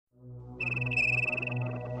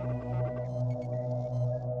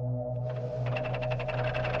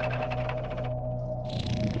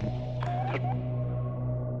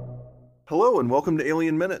Hello and welcome to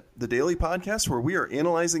Alien Minute, the daily podcast where we are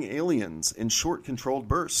analyzing aliens in short, controlled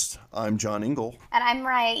bursts. I'm John Ingle. And I'm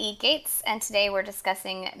Mariah E. Gates, and today we're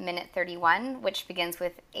discussing Minute 31, which begins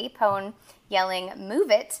with Apone yelling, "Move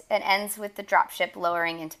it," and ends with the dropship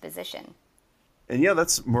lowering into position. And yeah,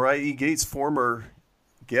 that's Mariah E. Gates, former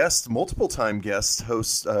guest, multiple-time guest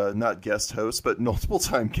host, not guest host, but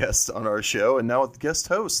multiple-time guest on our show, and now guest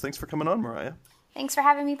host. Thanks for coming on, Mariah. Thanks for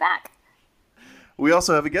having me back. We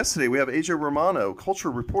also have a guest today. We have Asia Romano,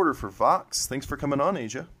 culture reporter for Vox. Thanks for coming on,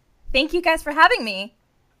 Asia. Thank you guys for having me.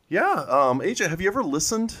 Yeah, Asia, have you ever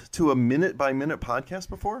listened to a minute-by-minute podcast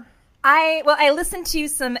before? I listened to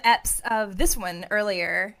some eps of this one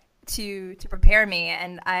earlier to prepare me,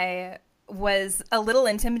 and I was a little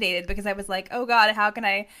intimidated because I was like, oh God, how can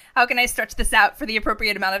I stretch this out for the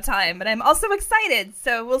appropriate amount of time? But I'm also excited,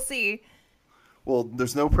 so we'll see. Well,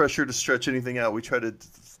 there's no pressure to stretch anything out. We try to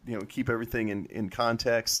keep everything in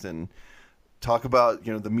context and talk about,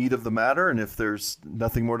 the meat of the matter. And if there's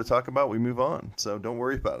nothing more to talk about, we move on. So don't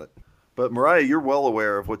worry about it. But Mariah, you're well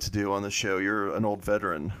aware of what to do on the show. You're an old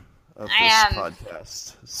veteran of this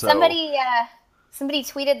podcast. So Somebody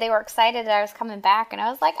tweeted they were excited that I was coming back, and I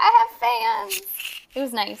was like, I have fans. It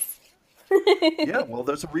was nice. Yeah, well,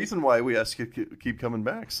 there's a reason why we ask you to keep coming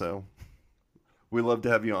back. So we love to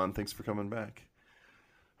have you on. Thanks for coming back.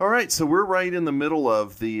 All right, so we're right in the middle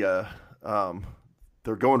of the,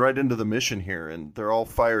 they're going right into the mission here, and they're all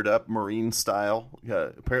fired up, Marine style.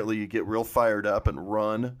 Apparently you get real fired up and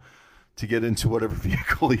run to get into whatever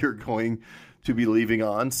vehicle you're going to be leaving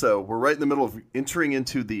on. So we're right in the middle of entering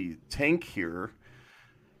into the tank here.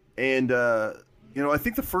 And, I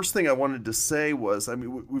think the first thing I wanted to say was,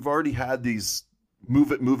 we've already had these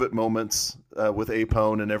move it moments with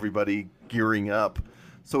Apone and everybody gearing up.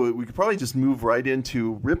 So we could probably just move right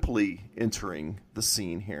into Ripley entering the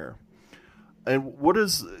scene here. And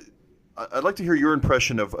I'd like to hear your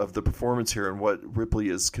impression of the performance here and what Ripley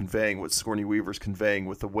is conveying, what Sigourney Weaver's conveying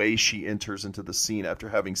with the way she enters into the scene after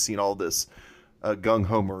having seen all this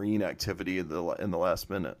gung-ho Marine activity in the last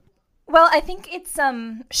minute. Well, I think it's,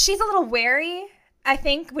 she's a little wary, I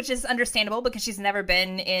think, which is understandable because she's never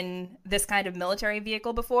been in this kind of military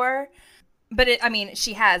vehicle before. But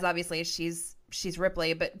she has, obviously, she's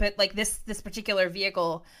Ripley, but like this particular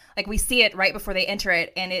vehicle, like we see it right before they enter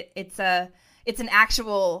it, and it's an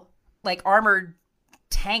actual like armored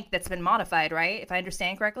tank that's been modified, right? If I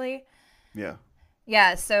understand correctly. Yeah.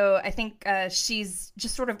 Yeah. So I think she's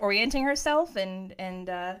just sort of orienting herself, and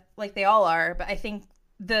like they all are. But I think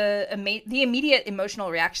the immediate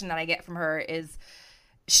emotional reaction that I get from her is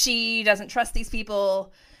she doesn't trust these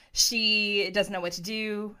people. She doesn't know what to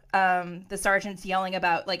do. The sergeant's yelling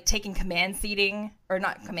about like taking combat seating, I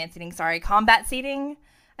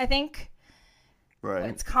think. Right.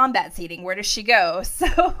 It's combat seating. Where does she go?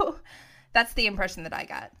 So that's the impression that I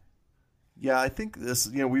got. Yeah, I think this,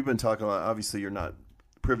 we've been talking about, obviously you're not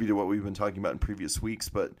privy to what we've been talking about in previous weeks,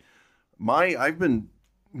 but I've been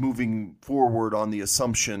moving forward on the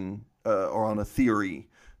assumption or on a theory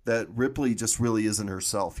that Ripley just really isn't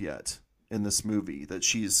herself yet in this movie, that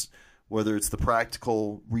she's, whether it's the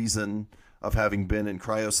practical reason of having been in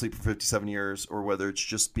cryosleep for 57 years or whether it's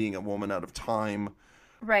just being a woman out of time,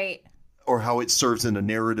 right, or how it serves in a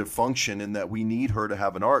narrative function in that we need her to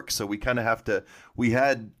have an arc. So we kind of have to, we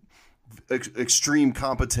had extreme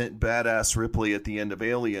competent badass Ripley at the end of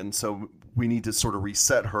Alien, so we need to sort of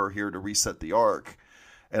reset her here to reset the arc.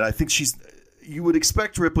 And I think you would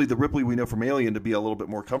expect Ripley, the Ripley we know from Alien, to be a little bit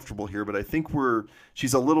more comfortable here, but I think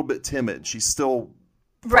she's a little bit timid. She's still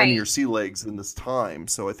finding her sea legs in this time,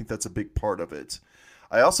 so I think that's a big part of it.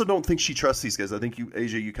 I also don't think she trusts these guys. I think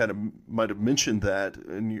Asia, you kind of might have mentioned that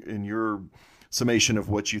in your summation of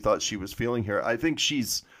what you thought she was feeling here. I think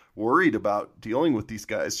she's worried about dealing with these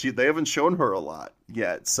guys. They haven't shown her a lot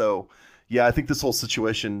yet, so yeah, I think this whole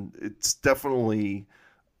situation, there's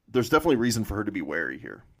definitely reason for her to be wary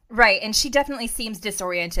here. Right, and she definitely seems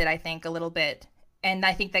disoriented, I think, a little bit. And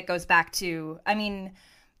I think that goes back to,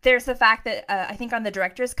 there's the fact that I think on the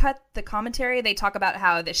director's cut, the commentary, they talk about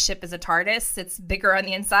how the ship is a TARDIS. It's bigger on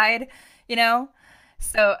the inside,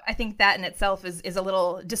 So I think that in itself is a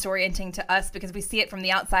little disorienting to us because we see it from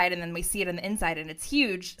the outside and then we see it on the inside and it's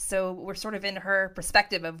huge. So we're sort of in her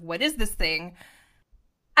perspective of what is this thing?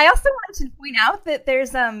 I also wanted to point out that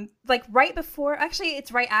there's right before, actually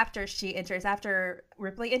it's right after she enters, after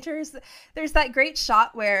Ripley enters, there's that great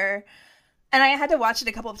shot where, and I had to watch it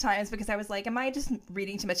a couple of times because I was like, am I just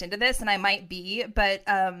reading too much into this? And I might be, but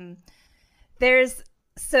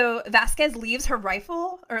so Vasquez leaves her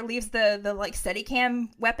rifle, or leaves the like Steadicam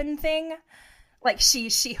weapon thing. Like she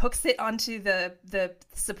hooks it onto the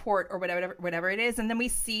support or whatever it is, and then we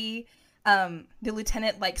see the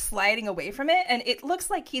lieutenant like sliding away from it, and it looks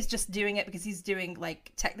like he's just doing it because he's doing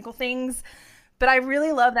like technical things. But I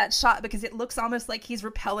really love that shot because it looks almost like he's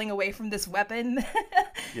repelling away from this weapon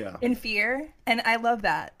in fear. And I love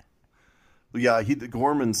that. Yeah,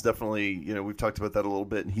 Gorman's definitely, we've talked about that a little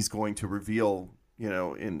bit, and he's going to reveal,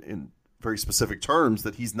 in very specific terms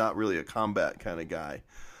that he's not really a combat kind of guy.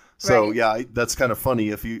 So right. Yeah, that's kind of funny.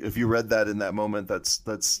 If you read that in that moment,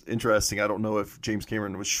 that's interesting. I don't know if James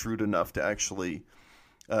Cameron was shrewd enough to actually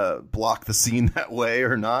block the scene that way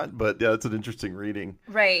or not, but yeah, it's an interesting reading.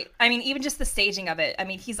 Right. I mean, even just the staging of it. I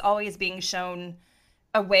mean, he's always being shown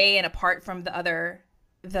away and apart from the other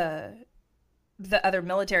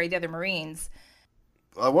military, the other Marines.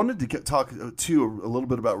 I wanted to talk too a little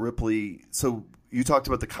bit about Ripley. So you talked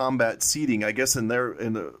about the combat seating. I guess in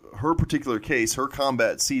her particular case, her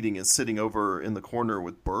combat seating is sitting over in the corner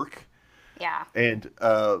with Burke. Yeah. And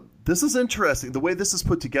this is interesting. The way this is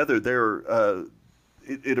put together,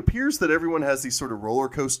 it appears that everyone has these sort of roller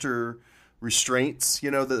coaster restraints,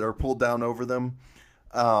 that are pulled down over them.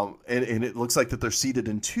 And it looks like that they're seated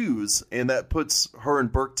in twos, and that puts her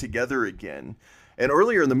and Burke together again. And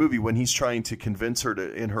earlier in the movie, when he's trying to convince her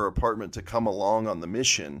in her apartment to come along on the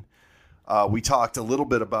mission, we talked a little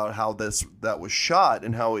bit about how that was shot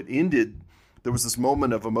and how it ended. There was this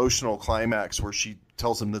moment of emotional climax where she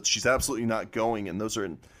tells him that she's absolutely not going, and those are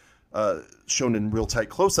shown in real tight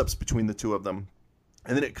close-ups between the two of them.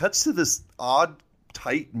 And then it cuts to this odd,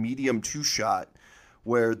 tight, medium two shot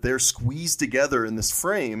where they're squeezed together in this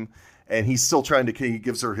frame, and he's still he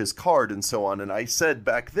gives her his card and so on. And I said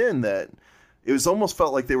back then that it was almost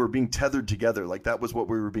felt like they were being tethered together. Like that was what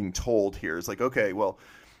we were being told here. It's like, okay, well,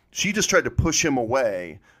 she just tried to push him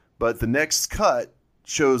away, but the next cut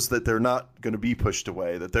shows that they're not going to be pushed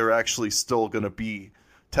away, that they're actually still going to be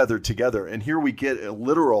tethered together. And here we get a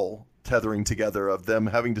literal tethering together of them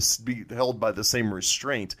having to be held by the same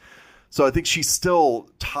restraint. So I think she's still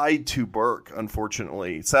tied to Burke,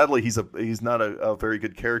 unfortunately. Sadly, he's not a very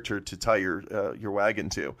good character to tie your wagon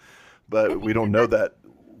to, but we don't know that.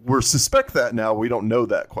 We suspect that now. We don't know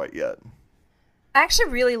that quite yet. I actually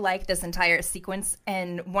really like this entire sequence,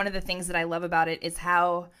 and one of the things that I love about it is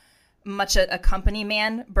how much a company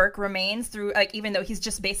man Burke remains through, like, even though he's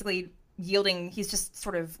just basically he's just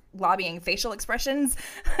sort of lobbying facial expressions.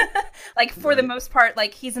 Like, for the most part,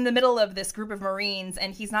 like, he's in the middle of this group of Marines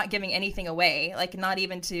and he's not giving anything away, like, not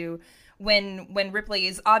even to when Ripley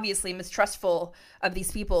is obviously mistrustful of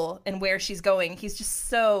these people and where she's going. He's just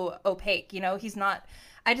so opaque, he's not.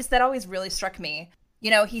 That always really struck me.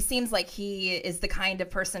 He seems like he is the kind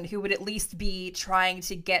of person who would at least be trying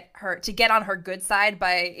to get on her good side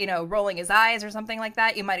by, rolling his eyes or something like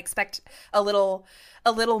that. You might expect a little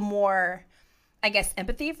more, I guess,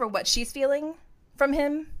 empathy for what she's feeling from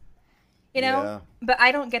him, Yeah. But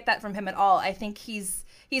I don't get that from him at all. I think he's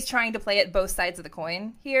trying to play at both sides of the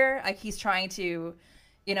coin here. Like, he's trying to,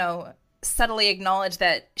 subtly acknowledge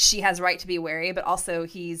that she has right to be wary, but also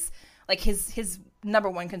he's like his number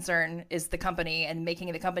one concern is the company and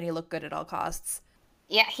making the company look good at all costs.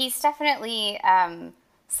 Yeah, he's definitely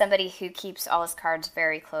somebody who keeps all his cards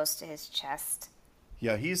very close to his chest.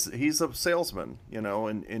 Yeah, he's a salesman,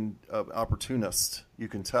 and opportunist. You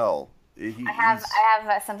can tell. I have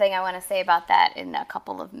something I want to say about that in a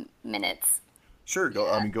couple of minutes. Sure, go.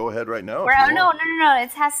 Yeah. Go ahead right now. No.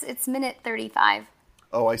 It's minute 35.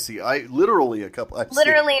 Oh, I see. Literally a couple of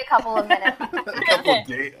minutes.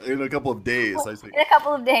 In a couple of days, I see. In a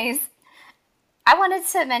couple of days. I wanted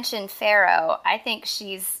to mention Pharaoh. I think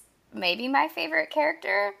she's maybe my favorite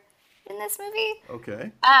character in this movie.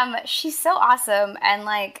 Okay. She's so awesome and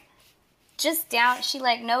she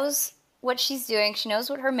knows what she's doing. She knows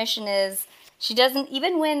what her mission is. She doesn't,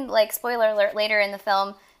 even when, spoiler alert, later in the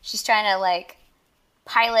film, she's trying to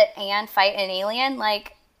pilot and fight an alien.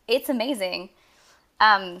 It's amazing.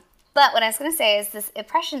 But what I was going to say is this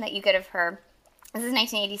impression that you get of her, this is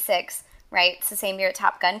 1986, right? It's the same year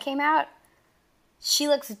Top Gun came out. She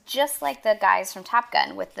looks just like the guys from Top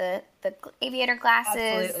Gun with the aviator glasses.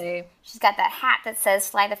 Absolutely. She's got that hat that says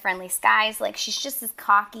 "Fly the Friendly Skies." She's just as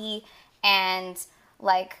cocky and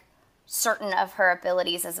certain of her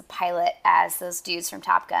abilities as a pilot as those dudes from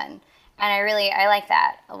Top Gun. And I like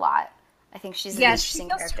that a lot. I think she's an interesting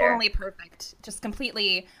character. She's totally perfect. Just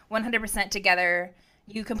completely 100% together.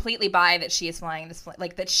 You completely buy that she is flying this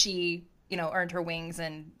plane, that she, earned her wings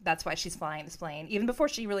and that's why she's flying this plane, even before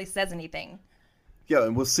she really says anything. Yeah,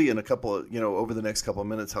 and we'll see in a couple of, over the next couple of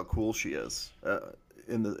minutes how cool she is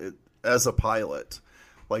as a pilot.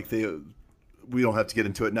 We don't have to get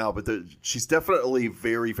into it now, but she's definitely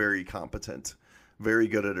very, very competent, very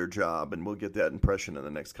good at her job, and we'll get that impression in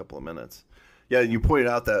the next couple of minutes. Yeah, you pointed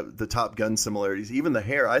out that the Top Gun similarities, even the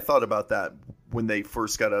hair. I thought about that when they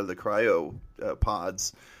first got out of the cryo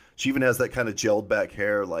pods. She even has that kind of gelled back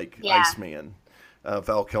hair like Iceman,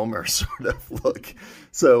 Val Kilmer sort of look.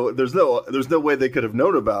 So there's no way they could have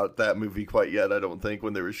known about that movie quite yet, I don't think,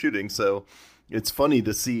 when they were shooting. So it's funny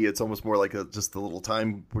to see. It's almost more like just a little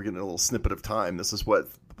time. We're getting a little snippet of time. This is what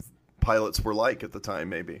pilots were like at the time,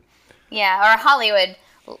 maybe. Yeah, or Hollywood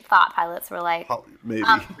thought pilots were like. Maybe.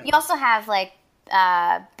 You also have like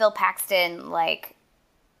Bill Paxton like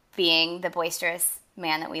being the boisterous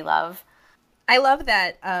man that we love. I love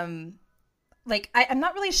that. Like I'm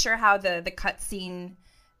not really sure how the cut scene.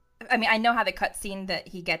 I mean, I know how the cut scene that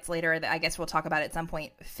he gets later, that I guess we'll talk about at some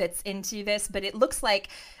point, fits into this, but it looks like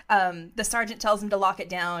the sergeant tells him to lock it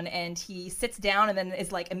down, and he sits down and then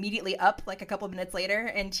is like immediately up like a couple of minutes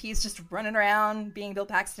later, and he's just running around being Bill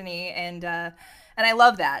Paxton-y, and I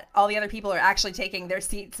love that. All the other people are actually taking their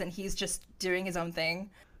seats, and he's just doing his own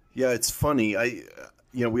thing. Yeah, it's funny.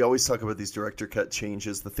 We always talk about these director cut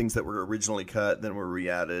changes, the things that were originally cut, then were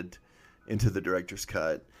re-added into the director's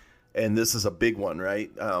cut. And this is a big one,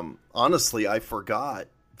 right? Honestly, I forgot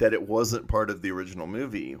that it wasn't part of the original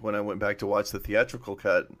movie. When I went back to watch the theatrical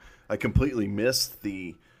cut, I completely missed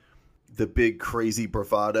the big crazy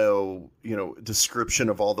bravado, description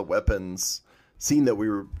of all the weapons scene that we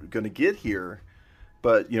were going to get here.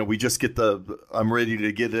 But, we just get I'm ready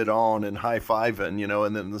to get it on and high-fiving,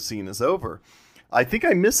 and then the scene is over. I think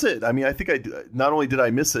I miss it. I mean, not only did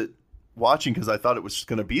I miss it watching because I thought it was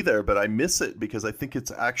going to be there, but I miss it because I think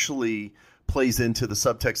it's actually plays into the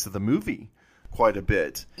subtext of the movie quite a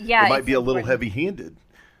bit. Yeah, it might be a little heavy-handed.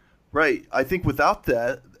 Right. I think without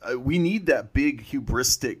that, we need that big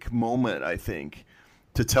hubristic moment, I think,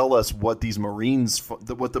 to tell us what the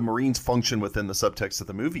Marines function within the subtext of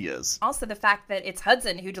the movie is. Also, the fact that it's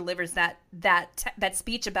Hudson who delivers that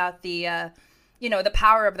speech about the the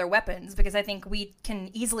power of their weapons, because I think we can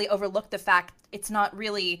easily overlook the fact it's not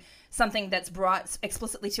really something that's brought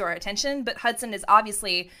explicitly to our attention, but Hudson is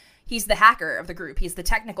obviously, he's the hacker of the group. He's the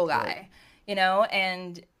technical guy,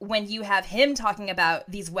 and when you have him talking about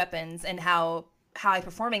these weapons and how high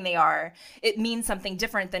performing they are, it means something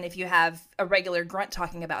different than if you have a regular grunt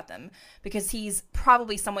talking about them, because he's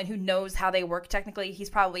probably someone who knows how they work technically. He's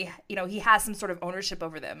probably, he has some sort of ownership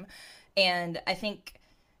over them. And I think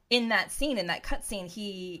in that scene, in that cut scene,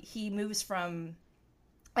 he moves from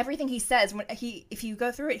everything he says. If you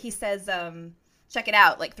go through it, he says, check it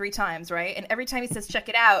out like 3 times, right? And every time he says check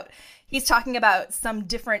it out, he's talking about some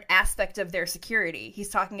different aspect of their security. He's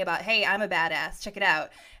talking about, hey, I'm a badass, check it out.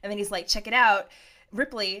 And then he's like, check it out,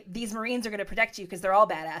 Ripley, these Marines are going to protect you because they're all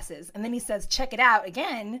badasses. And then he says check it out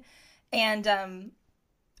again, and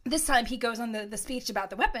this time he goes on the speech about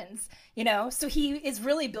the weapons, so he is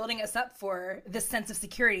really building us up for this sense of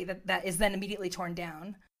security that is then immediately torn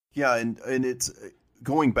down. Yeah, and it's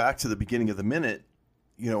going back to the beginning of the minute.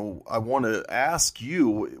 I want to ask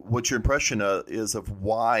you what your impression is of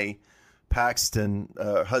why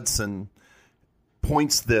Hudson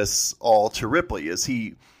points this all to Ripley. Is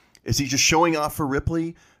he just showing off for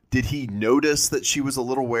Ripley? Did he notice that she was a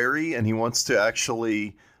little wary and he wants to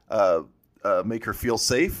actually make her feel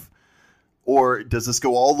safe? Or does this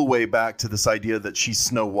go all the way back to this idea that she's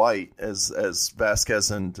Snow White, as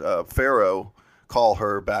Vasquez and Farrow call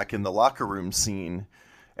her back in the locker room scene,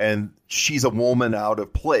 and she's a woman out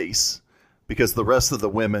of place because the rest of the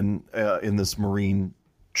women in this Marine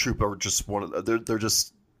troop are just they're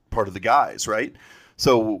just part of the guys, right?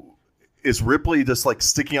 So is Ripley just like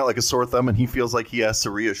sticking out like a sore thumb and he feels like he has to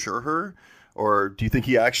reassure her? Or do you think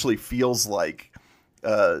he actually feels like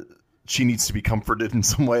she needs to be comforted in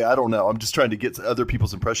some way? I don't know. I'm just trying to get other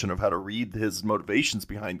people's impression of how to read his motivations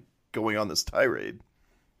behind going on this tirade.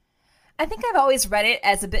 I think I've always read it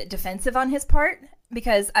as a bit defensive on his part,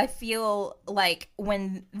 because I feel like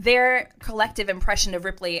when their collective impression of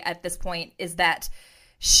Ripley at this point is that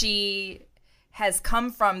she has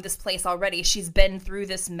come from this place already, she's been through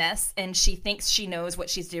this mess, and she thinks she knows what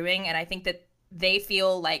she's doing, and I think that they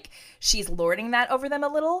feel like she's lording that over them a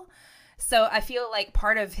little. So I feel like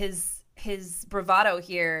part of his bravado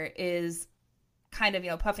here is kind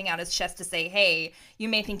of, puffing out his chest to say, hey, you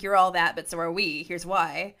may think you're all that, but so are we. Here's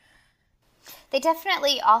why. They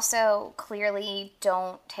definitely also clearly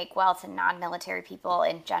don't take well to non-military people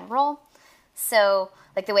in general. So,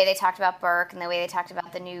 like the way they talked about Burke and the way they talked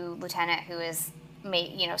about the new lieutenant who is,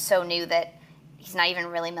 so new that he's not even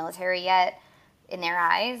really military yet in their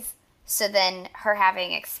eyes. So then her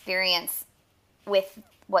having experience with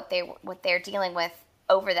what they're dealing with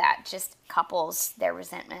over that just couples their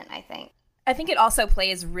resentment, I think. I think it also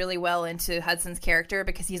plays really well into Hudson's character,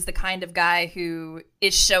 because he's the kind of guy who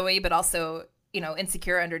is showy but also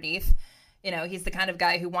insecure underneath. He's the kind of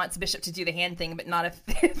guy who wants Bishop to do the hand thing, but not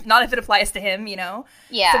if not if it applies to him.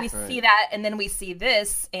 Yeah. So we see that, and then we see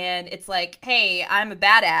this, and it's like, hey, I'm a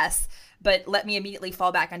badass, but let me immediately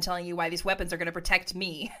fall back on telling you why these weapons are going to protect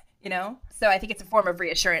me. So I think it's a form of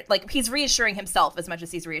reassurance. Like, he's reassuring himself as much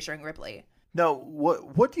as he's reassuring Ripley. Now,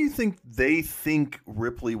 what do you think they think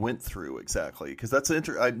Ripley went through exactly? Because that's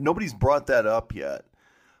nobody's brought that up yet.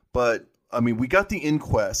 But I mean, we got the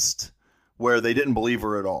inquest where they didn't believe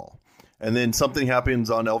her at all, and then something happens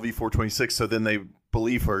on LV-426, so then they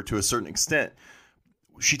believe her to a certain extent.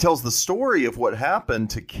 She tells the story of what happened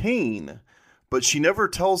to Kane, but she never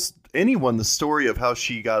tells anyone the story of how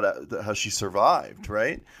she survived,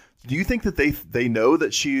 right? Do you think that they know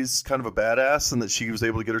that she's kind of a badass and that she was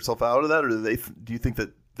able to get herself out of that, or do you think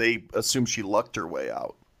that they assume she lucked her way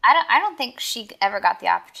out? I don't think she ever got the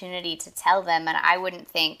opportunity to tell them, and I wouldn't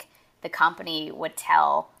think the company would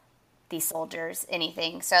tell these soldiers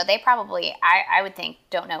anything. So they probably, I would think,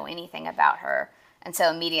 don't know anything about her, and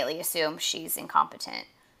so immediately assume she's incompetent.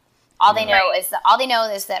 All they know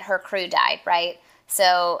is that her crew died, right?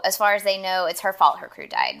 So as far as they know, it's her fault her crew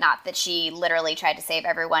died, not that she literally tried to save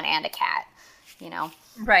everyone and a cat,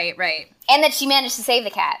 Right. And that she managed to save the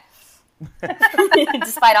cat,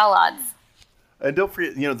 despite all odds. And don't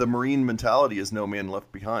forget, the Marine mentality is no man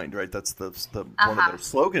left behind, right? That's the one of their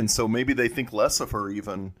slogans. So maybe they think less of her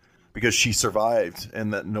even because she survived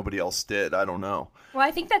and that nobody else did. I don't know. Well,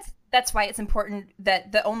 I think that's why it's important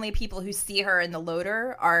that the only people who see her in the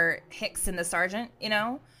loader are Hicks and the sergeant,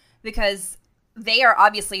 because they are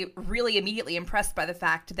obviously really immediately impressed by the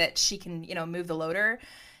fact that she can, move the loader.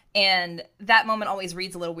 And that moment always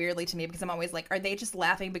reads a little weirdly to me because I'm always like, are they just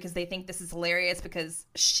laughing because they think this is hilarious because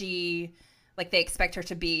they expect her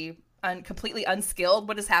to be completely unskilled?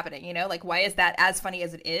 What is happening? Why is that as funny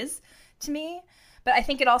as it is to me? But I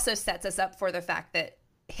think it also sets us up for the fact that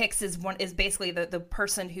Hicks is basically the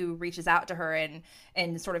person who reaches out to her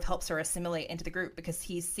and sort of helps her assimilate into the group because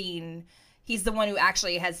he's the one who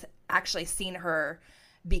has seen her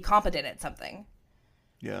be competent at something.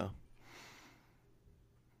 Yeah.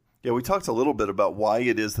 Yeah, we talked a little bit about why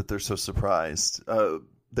it is that they're so surprised.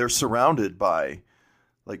 They're surrounded by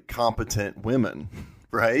competent women,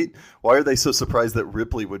 right? Why are they so surprised that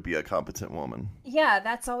Ripley would be a competent woman? Yeah,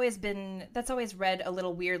 that's always read a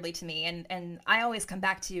little weirdly to me, and I always come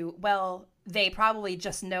back to, well, they probably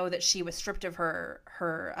just know that she was stripped of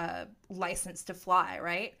her license to fly,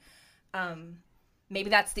 right?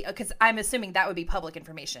 Maybe that's because I'm assuming that would be public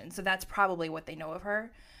information, so that's probably what they know of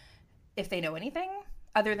her, if they know anything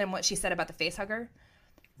other than what she said about the face hugger.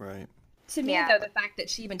 Right. To me, though, the fact that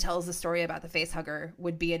she even tells the story about the face hugger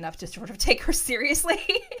would be enough to sort of take her seriously.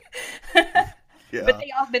 Yeah. But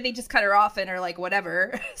they just cut her off and are like,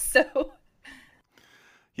 whatever. So.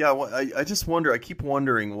 Yeah, well, I just wonder. I keep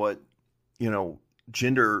wondering what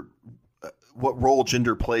role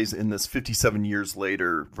gender plays in this 57 years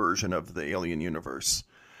later version of the Alien universe,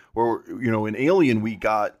 where in Alien we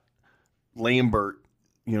got Lambert,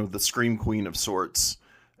 the scream queen of sorts.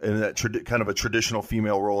 And that kind of a traditional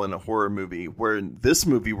female role in a horror movie, where in this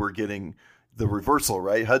movie we're getting the reversal,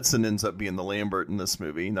 right? Hudson ends up being the Lambert in this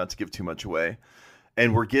movie, not to give too much away.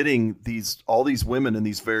 And we're getting all these women in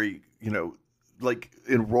these very, in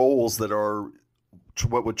roles that are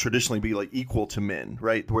what would traditionally be equal to men,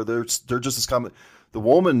 right? Where they're just as common. The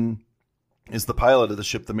woman is the pilot of the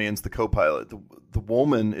ship. The man's the co-pilot. The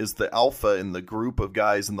woman is the alpha in the group of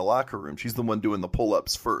guys in the locker room. She's the one doing the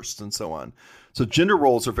pull-ups first and so on. So gender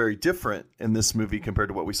roles are very different in this movie compared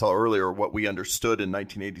to what we saw earlier, or what we understood in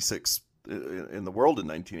 1986 in the world in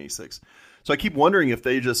 1986. So I keep wondering if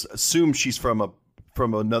they just assume she's from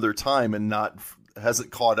another time and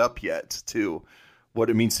hasn't caught up yet to what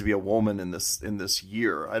it means to be a woman in this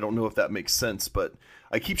year. I don't know if that makes sense, but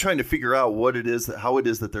I keep trying to figure out how it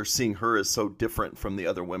is that they're seeing her as so different from the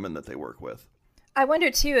other women that they work with. I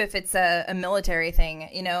wonder too if it's a military thing.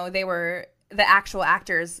 The actual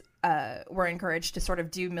actors were encouraged to sort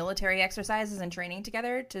of do military exercises and training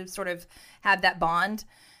together to sort of have that bond.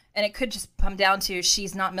 And it could just come down to,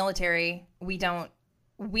 she's not military. We don't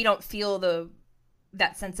feel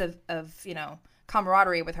that sense of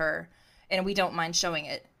camaraderie with her, and we don't mind showing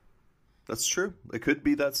it. That's true. It could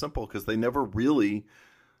be that simple because they never really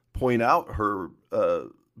point out her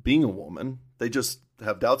being a woman. They just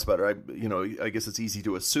have doubts about her. I guess it's easy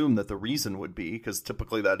to assume that the reason would be, because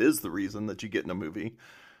typically that is the reason that you get in a movie,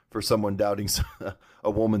 for someone doubting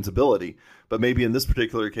a woman's ability. But maybe in this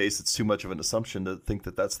particular case, it's too much of an assumption to think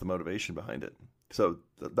that that's the motivation behind it. So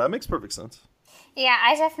that makes perfect sense. Yeah,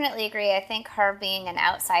 I definitely agree. I think her being an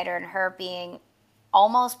outsider and her being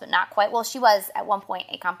almost, but not quite, well, she was at one point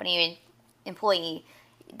a company employee,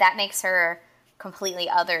 that makes her completely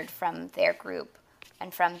othered from their group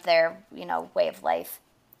and from their, way of life.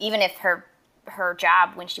 Even if her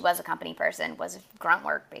job when she was a company person was grunt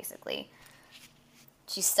work, basically.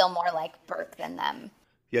 She's still more like Burke than them.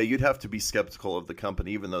 Yeah, you'd have to be skeptical of the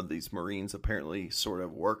company, even though these Marines apparently sort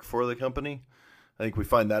of work for the company. I think we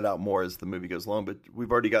find that out more as the movie goes along, but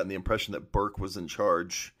we've already gotten the impression that Burke was in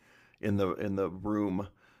charge in the room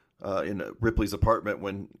in Ripley's apartment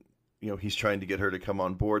when he's trying to get her to come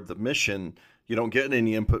on board the mission. You don't get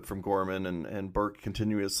any input from Gorman, and Burke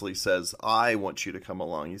continuously says, "I want you to come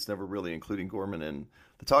along." He's never really including Gorman in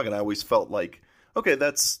the talk, and I always felt like, okay,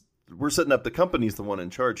 we're setting up the company's the one in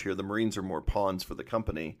charge here. The Marines are more pawns for the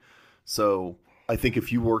company. So I think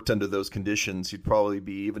if you worked under those conditions, you'd probably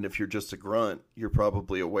be, even if you're just a grunt, you're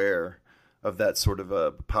probably aware of that sort of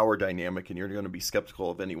a power dynamic, and you're going to be skeptical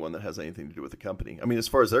of anyone that has anything to do with the company. I mean, as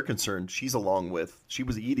far as they're concerned, she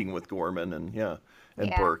was eating with Gorman and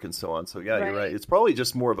Burke and so on. So yeah, You're right. It's probably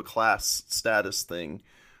just more of a class status thing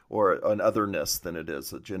or an otherness than it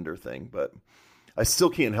is a gender thing. But I still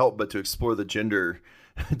can't help but to explore the gender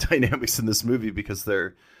dynamics in this movie because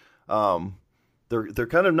they're kind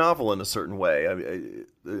of novel in a certain way. I mean,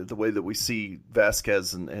 the way that we see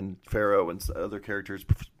Vasquez and Farrow and other characters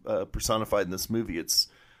personified in this movie, it's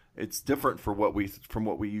different from what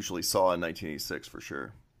we usually saw in 1986 for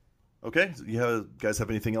sure. Okay, you guys have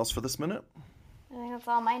anything else for this minute? I think that's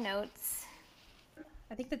all my notes.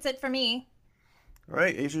 I think that's it for me. All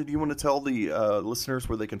right, Asia, do you want to tell the listeners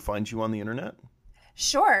where they can find you on the internet?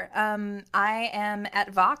 Sure. I am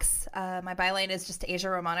at Vox. My byline is just Asia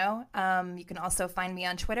Romano. You can also find me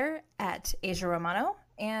on Twitter at Asia Romano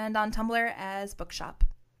and on Tumblr as Bookshop.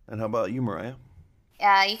 And how about you, Mariah?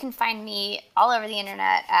 You can find me all over the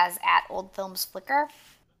internet as at Old Films Flicker.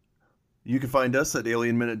 You can find us at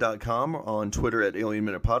alienminute.com, on Twitter at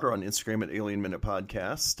alienminutepod, or on Instagram at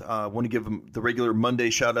alienminutepodcast. I want to give the regular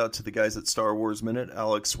Monday shout out to the guys at Star Wars Minute,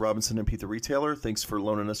 Alex Robinson and Pete the Retailer. Thanks for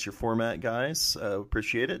loaning us your format, guys.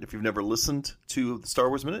 Appreciate it. If you've never listened to the Star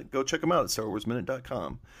Wars Minute, go check them out at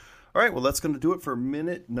starwarsminute.com. All right, well, that's going to do it for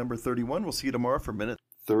minute number 31. We'll see you tomorrow for minute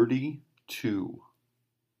 32.